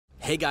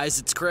Hey guys,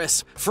 it's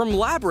Chris. From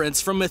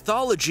labyrinths from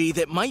mythology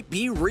that might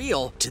be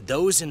real to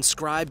those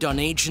inscribed on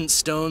ancient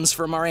stones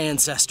from our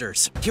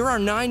ancestors, here are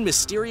 9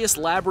 mysterious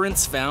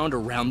labyrinths found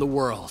around the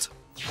world.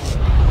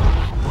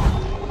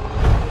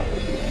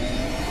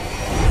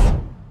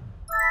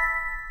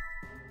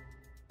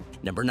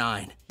 Number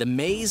 9. The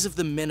Maze of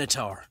the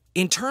Minotaur.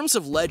 In terms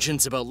of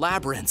legends about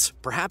labyrinths,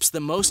 perhaps the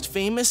most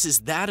famous is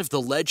that of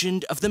the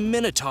legend of the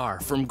Minotaur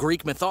from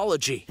Greek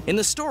mythology. In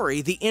the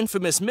story, the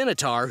infamous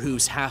Minotaur,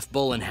 who's half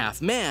bull and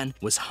half man,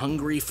 was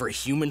hungry for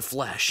human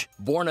flesh.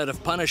 Born out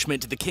of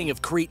punishment to the king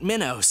of Crete,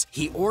 Minos,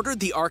 he ordered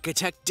the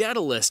architect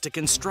Daedalus to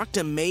construct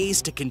a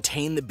maze to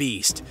contain the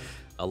beast.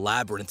 A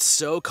labyrinth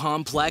so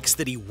complex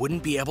that he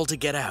wouldn't be able to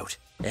get out.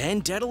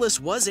 And Daedalus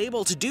was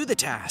able to do the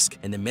task,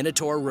 and the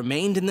Minotaur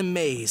remained in the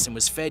maze and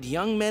was fed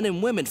young men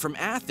and women from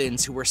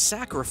Athens who were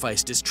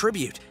sacrificed as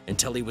tribute,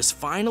 until he was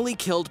finally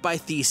killed by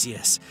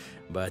Theseus.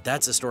 But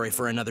that's a story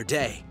for another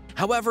day.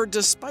 However,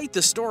 despite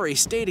the story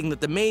stating that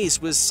the maze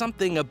was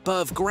something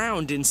above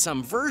ground in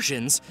some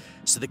versions,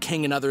 so the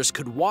king and others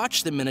could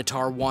watch the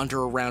Minotaur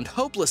wander around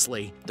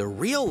hopelessly, the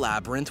real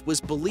labyrinth was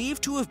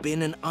believed to have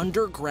been an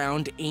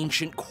underground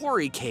ancient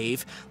quarry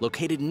cave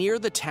located near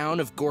the town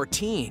of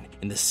Gortyn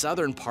in the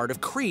southern part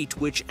of Crete,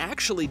 which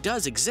actually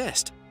does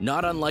exist.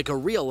 Not unlike a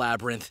real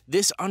labyrinth,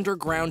 this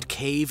underground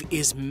cave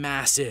is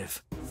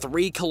massive,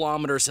 3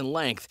 kilometers in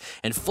length,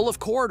 and full of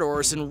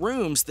corridors and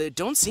rooms that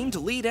don't seem to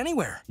lead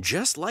anywhere,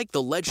 just like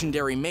the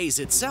legendary maze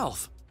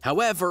itself.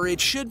 However,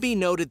 it should be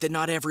noted that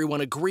not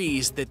everyone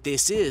agrees that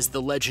this is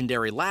the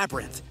legendary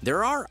labyrinth.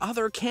 There are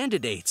other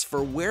candidates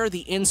for where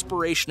the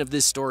inspiration of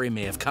this story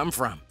may have come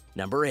from.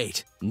 Number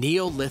 8.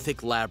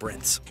 Neolithic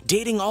labyrinths.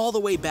 Dating all the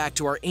way back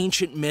to our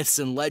ancient myths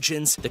and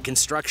legends, the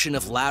construction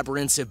of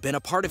labyrinths have been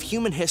a part of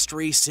human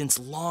history since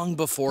long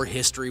before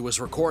history was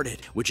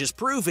recorded, which is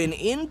proven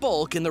in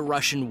bulk in the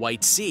Russian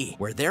White Sea,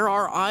 where there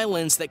are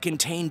islands that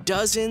contain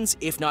dozens,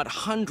 if not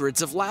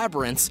hundreds, of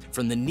labyrinths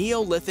from the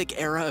Neolithic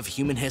era of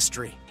human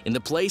history. In the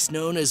place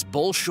known as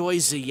Bolshoi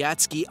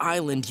Zayatsky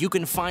Island, you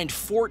can find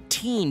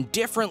 14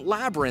 different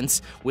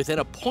labyrinths within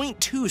a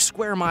 0.2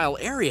 square mile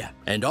area,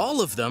 and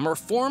all of them are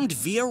formed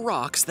via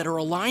rocks that are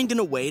aligned in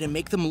a way to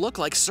make them look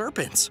like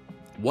serpents,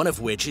 one of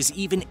which is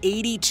even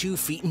 82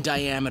 feet in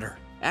diameter.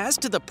 As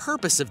to the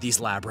purpose of these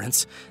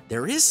labyrinths,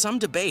 there is some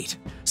debate.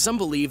 Some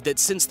believe that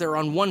since they're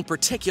on one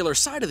particular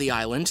side of the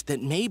island,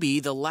 that maybe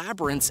the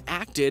labyrinths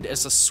acted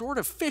as a sort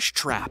of fish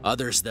trap.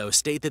 Others, though,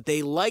 state that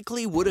they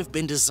likely would have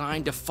been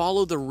designed to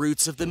follow the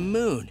routes of the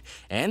moon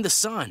and the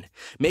sun,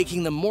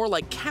 making them more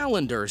like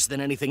calendars than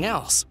anything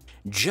else.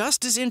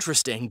 Just as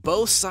interesting,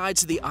 both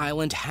sides of the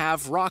island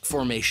have rock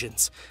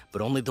formations,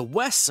 but only the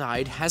west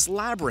side has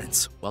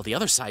labyrinths, while the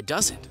other side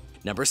doesn't.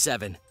 Number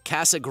 7.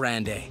 Casa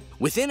Grande.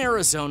 Within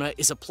Arizona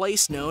is a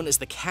place known as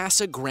the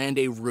Casa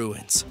Grande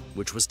Ruins,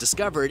 which was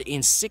discovered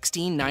in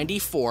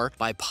 1694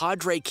 by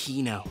Padre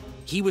Kino.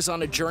 He was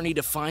on a journey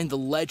to find the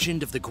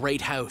legend of the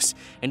Great House,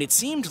 and it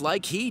seemed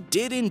like he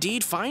did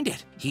indeed find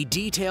it. He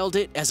detailed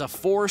it as a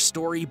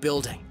 4-story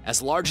building,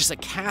 as large as a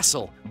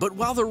castle, but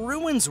while the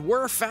ruins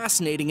were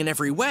fascinating in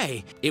every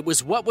way, it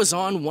was what was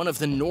on one of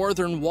the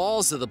northern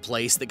walls of the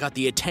place that got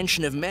the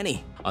attention of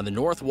many. On the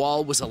north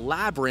wall was a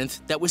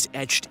labyrinth that was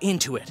etched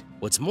into it.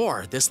 What's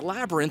more, this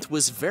labyrinth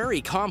was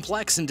very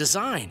complex in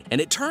design,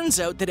 and it turns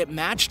out that it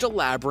matched a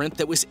labyrinth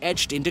that was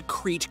etched into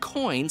Crete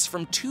coins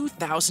from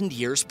 2,000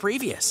 years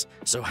previous.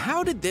 So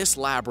how did this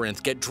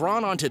labyrinth get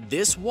drawn onto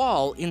this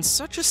wall in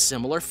such a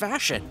similar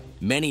fashion?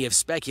 Many have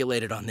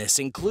speculated on this,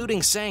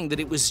 including saying that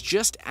it was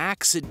just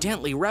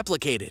accidentally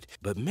replicated,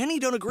 but many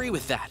don't agree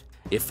with that.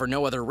 If for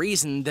no other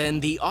reason,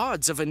 then the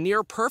odds of a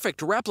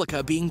near-perfect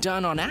replica being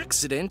done on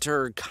accident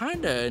are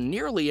kinda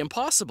nearly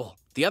impossible.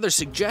 The other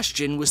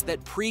suggestion was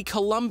that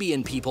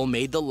pre-Columbian people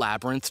made the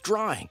labyrinth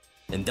drawing,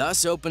 and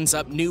thus opens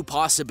up new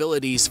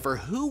possibilities for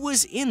who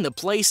was in the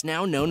place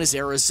now known as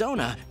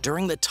Arizona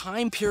during the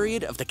time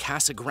period of the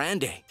Casa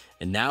Grande.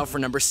 And now for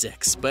number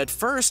 6. But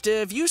first,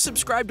 have you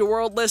subscribed to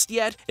World List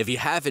yet? If you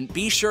haven't,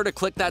 be sure to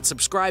click that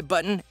subscribe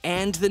button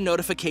and the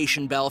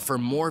notification bell for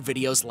more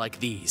videos like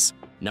these.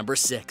 Number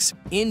 6.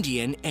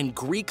 Indian and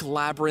Greek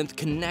labyrinth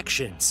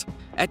connections.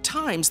 At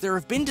times, there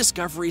have been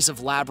discoveries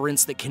of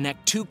labyrinths that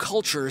connect 2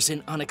 cultures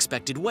in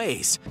unexpected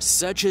ways,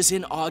 such as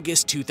in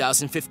August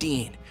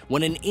 2015,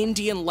 when an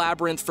Indian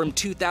labyrinth from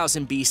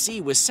 2000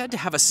 BC was said to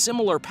have a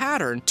similar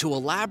pattern to a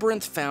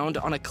labyrinth found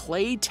on a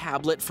clay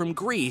tablet from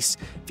Greece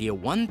via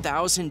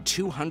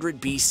 1200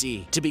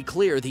 BC. To be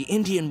clear, the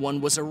Indian one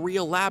was a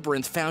real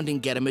labyrinth found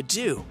in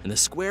Gedamadu, and the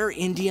square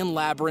Indian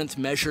labyrinth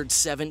measured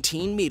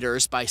 17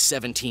 meters by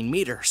 17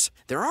 meters.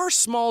 There are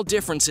small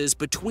differences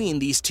between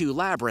these 2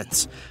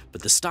 labyrinths,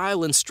 but the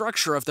style and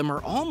structure of them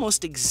are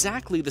almost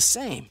exactly the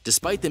same,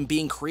 despite them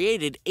being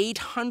created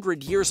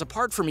 800 years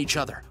apart from each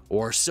other,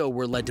 or so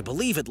we're led to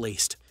believe at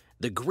least.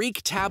 The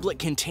Greek tablet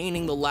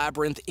containing the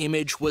labyrinth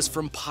image was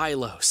from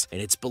Pylos,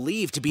 and it's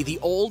believed to be the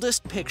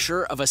oldest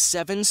picture of a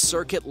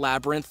 7-circuit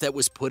labyrinth that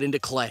was put into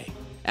clay.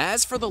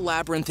 As for the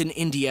labyrinth in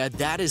India,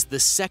 that is the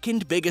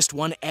second biggest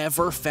one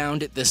ever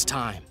found at this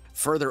time.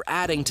 further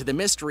adding to the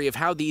mystery of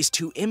how these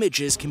two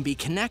images can be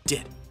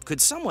connected.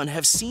 Could someone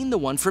have seen the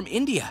one from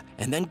India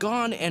and then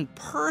gone and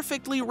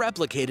perfectly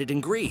replicated in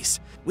Greece?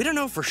 We don't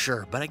know for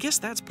sure, but I guess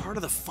that's part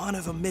of the fun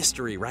of a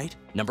mystery, right?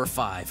 Number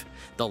 5.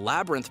 The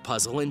Labyrinth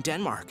Puzzle in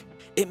Denmark.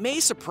 It may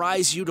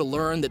surprise you to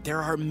learn that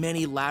there are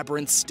many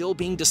labyrinths still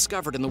being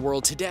discovered in the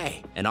world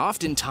today, and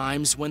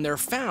oftentimes when they're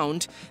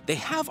found, they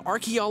have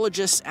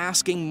archaeologists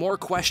asking more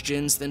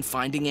questions than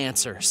finding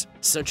answers,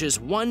 such as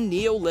one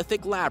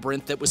Neolithic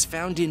labyrinth that was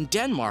found in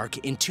Denmark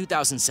in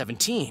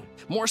 2017.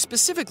 More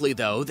specifically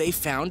though, they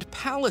found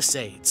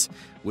palisades,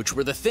 which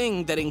were the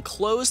thing that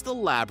enclosed the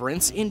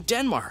labyrinths in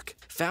Denmark.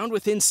 Found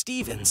within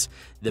Stevens,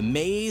 the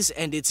maze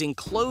and its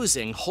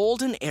enclosing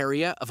hold an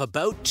area of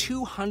about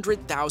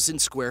 200,000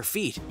 square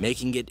feet,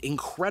 making it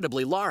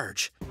incredibly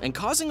large, and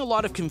causing a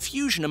lot of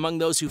confusion among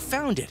those who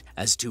found it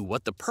as to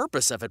what the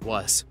purpose of it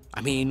was.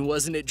 I mean,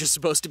 wasn't it just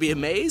supposed to be a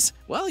maze?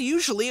 Well,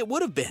 usually it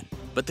would have been.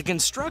 But the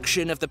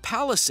construction of the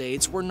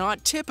palisades were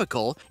not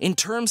typical in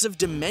terms of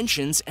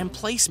dimensions and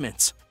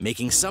placements,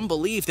 making some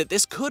believe that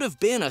this could have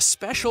been a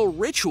special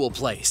ritual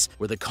place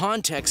where the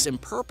context and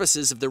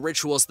purposes of the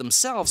rituals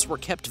themselves were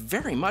kept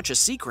very much a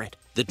secret.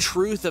 The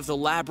truth of the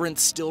labyrinth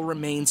still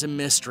remains a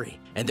mystery,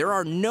 and there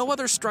are no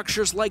other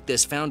structures like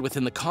this found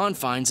within the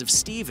confines of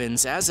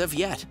Stevens as of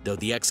yet, though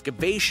the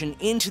excavation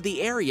into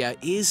the area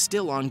is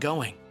still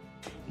ongoing.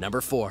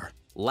 Number 4.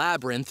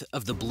 Labyrinth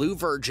of the Blue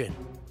Virgin.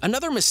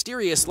 Another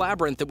mysterious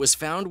labyrinth that was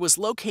found was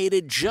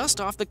located just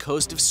off the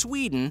coast of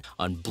Sweden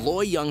on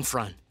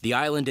Blå-Jungfrun. The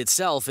island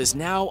itself is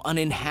now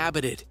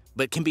uninhabited,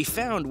 but can be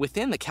found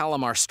within the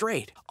Kalmar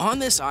Strait. On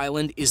this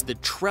island is the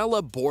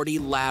Trelleborg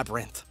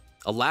Labyrinth,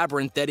 a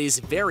labyrinth that is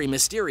very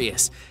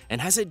mysterious and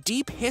has a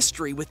deep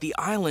history with the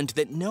island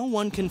that no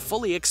one can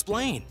fully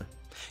explain.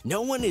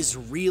 No one is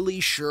really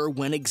sure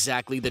when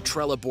exactly the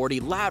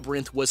Trelleborg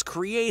Labyrinth was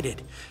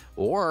created,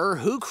 or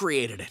who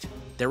created it.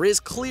 There is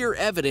clear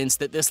evidence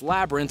that this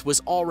labyrinth was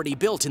already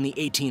built in the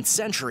 18th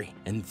century,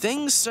 and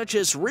things such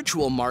as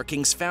ritual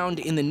markings found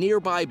in the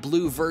nearby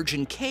Blue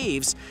Virgin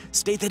caves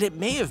state that it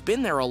may have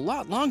been there a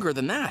lot longer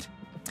than that.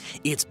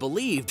 It's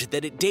believed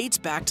that it dates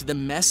back to the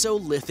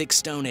Mesolithic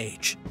Stone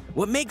Age.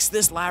 What makes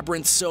this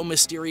labyrinth so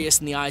mysterious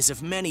in the eyes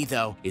of many,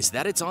 though, is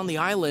that it's on the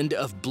island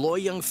of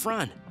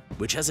Blå-Jungfrun,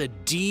 which has a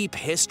deep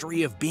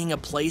history of being a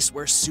place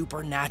where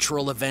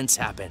supernatural events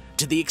happen,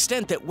 to the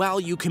extent that while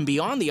you can be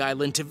on the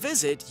island to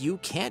visit, you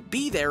can't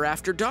be there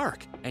after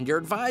dark, and you're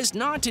advised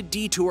not to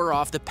detour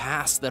off the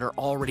paths that are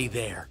already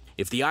there.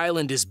 If the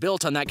island is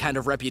built on that kind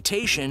of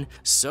reputation,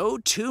 so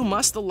too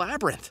must the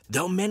labyrinth,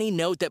 though many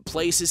note that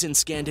places in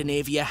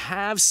Scandinavia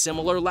have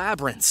similar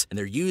labyrinths, and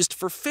they're used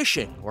for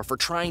fishing or for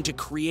trying to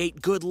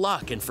create good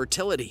luck and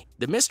fertility.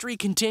 The mystery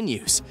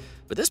continues,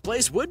 but this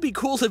place would be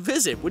cool to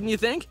visit, wouldn't you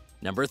think?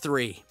 Number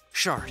 3.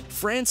 Chartres.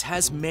 France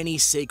has many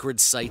sacred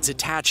sites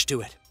attached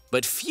to it,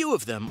 but few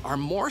of them are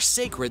more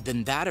sacred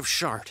than that of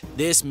Chartres.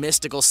 This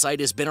mystical site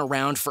has been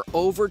around for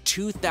over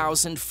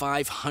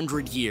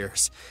 2,500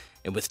 years,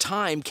 and with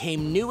time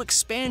came new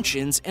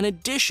expansions and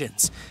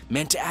additions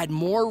meant to add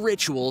more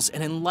rituals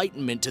and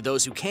enlightenment to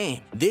those who came.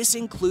 This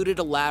included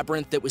a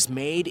labyrinth that was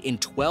made in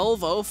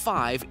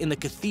 1205 in the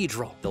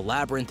cathedral. The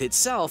labyrinth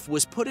itself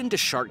was put into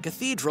Chartres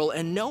Cathedral,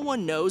 and no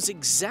one knows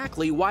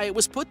exactly why it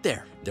was put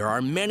there. There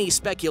are many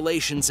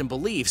speculations and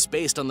beliefs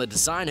based on the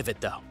design of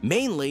it, though.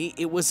 Mainly,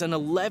 it was an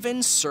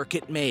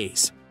 11-circuit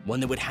maze,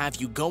 one that would have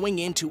you going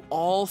into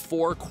all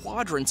 4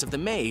 quadrants of the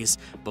maze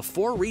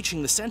before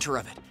reaching the center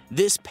of it.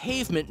 This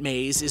pavement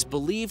maze is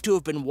believed to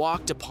have been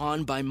walked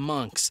upon by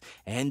monks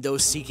and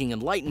those seeking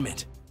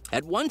enlightenment.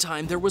 At one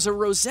time, there was a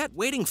rosette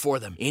waiting for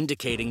them,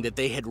 indicating that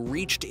they had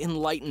reached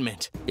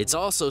enlightenment. It's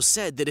also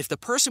said that if the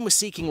person was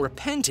seeking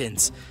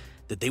repentance,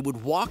 that they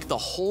would walk the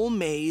whole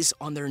maze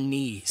on their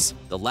knees.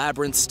 The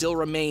labyrinth still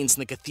remains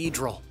in the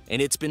cathedral,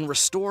 and it's been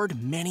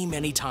restored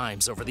many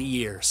times over the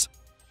years.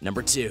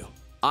 Number 2.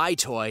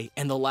 Itoy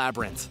and the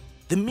Labyrinth.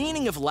 The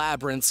meaning of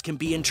labyrinths can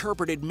be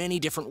interpreted many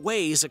different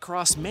ways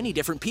across many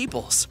different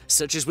peoples,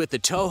 such as with the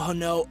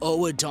Tohono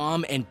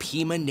O'odham and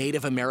Pima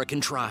Native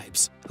American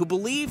tribes, who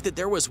believed that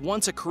there was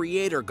once a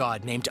creator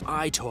god named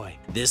Itoy.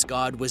 This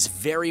god was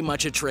very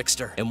much a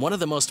trickster, and one of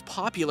the most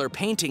popular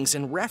paintings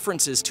and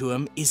references to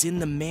him is in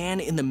the man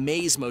in the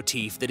maze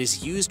motif that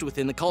is used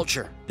within the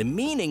culture. The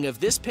meaning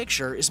of this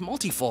picture is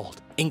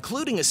multifold,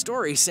 including a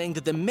story saying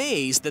that the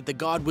maze that the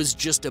god was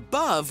just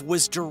above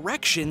was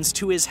directions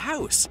to his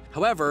house.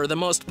 However,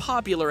 the most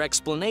popular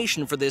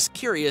explanation for this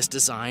curious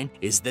design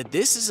is that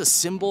this is a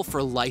symbol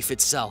for life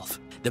itself.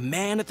 The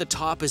man at the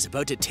top is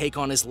about to take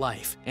on his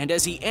life, and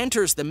as he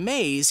enters the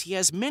maze, he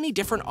has many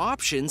different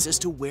options as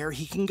to where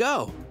he can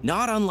go.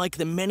 Not unlike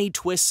the many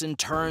twists and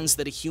turns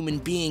that a human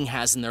being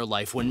has in their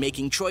life when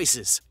making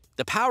choices.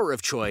 The power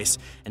of choice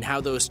and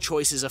how those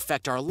choices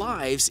affect our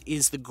lives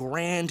is the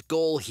grand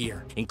goal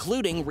here,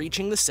 including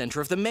reaching the center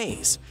of the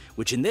maze,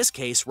 which in this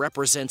case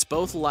represents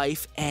both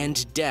life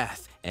and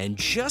death. And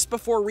just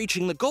before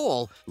reaching the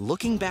goal,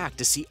 looking back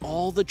to see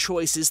all the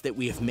choices that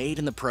we have made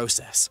in the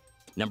process.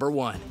 Number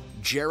 1.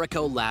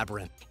 Jericho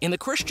Labyrinth. In the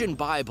Christian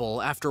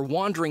Bible, after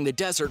wandering the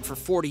desert for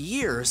 40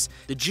 years,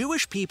 the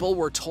Jewish people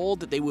were told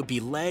that they would be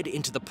led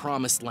into the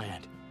Promised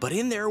Land. But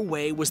in their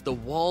way was the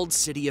walled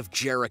city of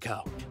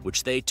Jericho,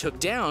 which they took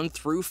down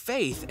through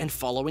faith and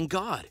following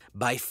God.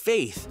 By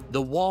faith,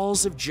 the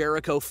walls of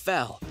Jericho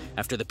fell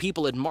after the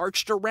people had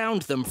marched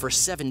around them for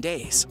 7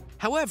 days.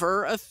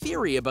 However, a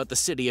theory about the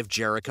city of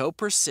Jericho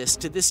persists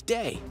to this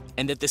day,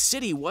 and that the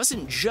city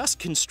wasn't just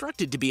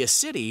constructed to be a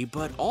city,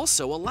 but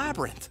also a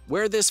labyrinth.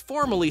 Where this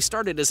formally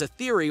started as a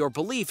theory or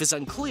belief is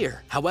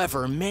unclear.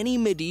 However, many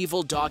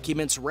medieval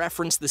documents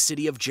reference the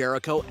city of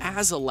Jericho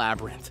as a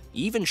labyrinth,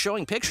 even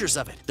showing pictures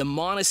of it. The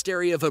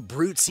monastery of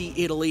Abruzzi,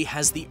 Italy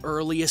has the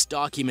earliest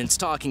documents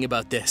talking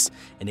about this,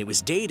 and it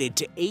was dated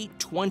to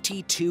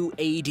 822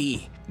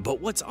 AD.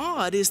 But what's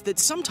odd is that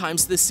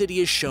sometimes the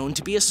city is shown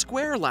to be a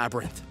square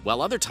labyrinth,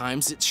 while other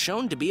times it's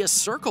shown to be a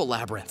circle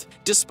labyrinth.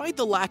 Despite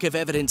the lack of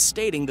evidence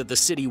stating that the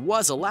city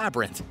was a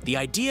labyrinth, the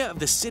idea of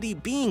the city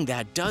being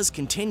that does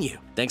continue.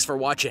 Thanks for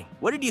watching.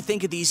 What did you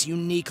think of these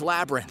unique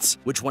labyrinths?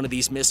 Which one of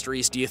these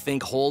mysteries do you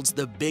think holds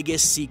the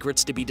biggest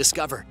secrets to be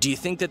discovered? Do you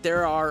think that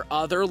there are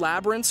other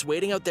labyrinths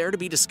waiting out there to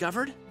be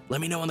discovered?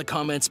 Let me know in the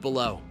comments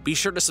below. Be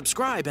sure to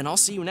subscribe, and I'll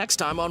see you next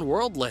time on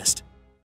World List.